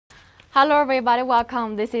Hello everybody,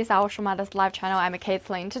 welcome. This is our Shumatt's live channel. I'm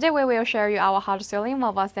Caitlin. Today we will share you our hot sealing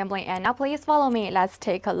valve assembly, and now please follow me. Let's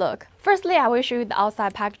take a look. Firstly, I will show you the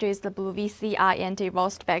outside package is the blue VCRNT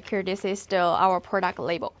roast back here. This is our product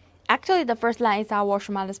label. Actually, the first line is our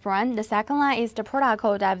Shumatt's brand. The second line is the product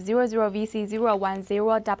code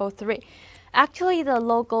F00VC01033. Actually, the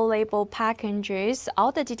logo label packages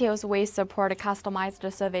all the details we support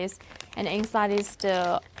customized service, and inside is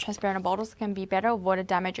the transparent bottles can be better avoid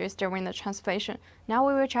damages during the translation. Now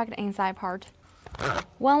we will check the inside part.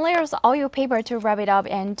 One layer is oil paper to wrap it up,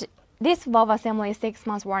 and this valve assembly is 6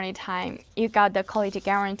 months warranty time. You got the quality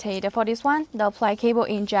guaranteed. For this one, the apply cable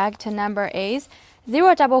injector number is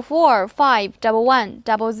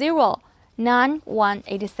 04451110091,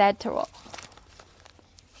 etc.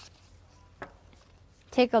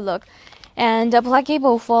 Take a look. And the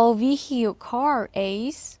applicable for vehicle car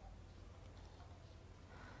is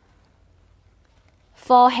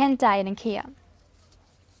for Hyundai and Kia.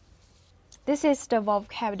 This is the valve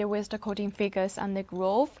cavity with the coating figures on the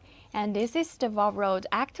groove, and this is the valve rod.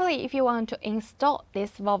 Actually, if you want to install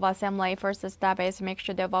this valve assembly, first step is make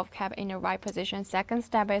sure the valve cap in the right position. Second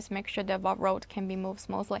step is make sure the valve rod can be moved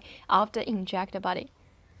smoothly off the injector body.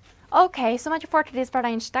 Okay, so much for today's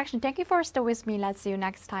product introduction. Thank you for staying with me. Let's see you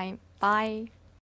next time. Bye.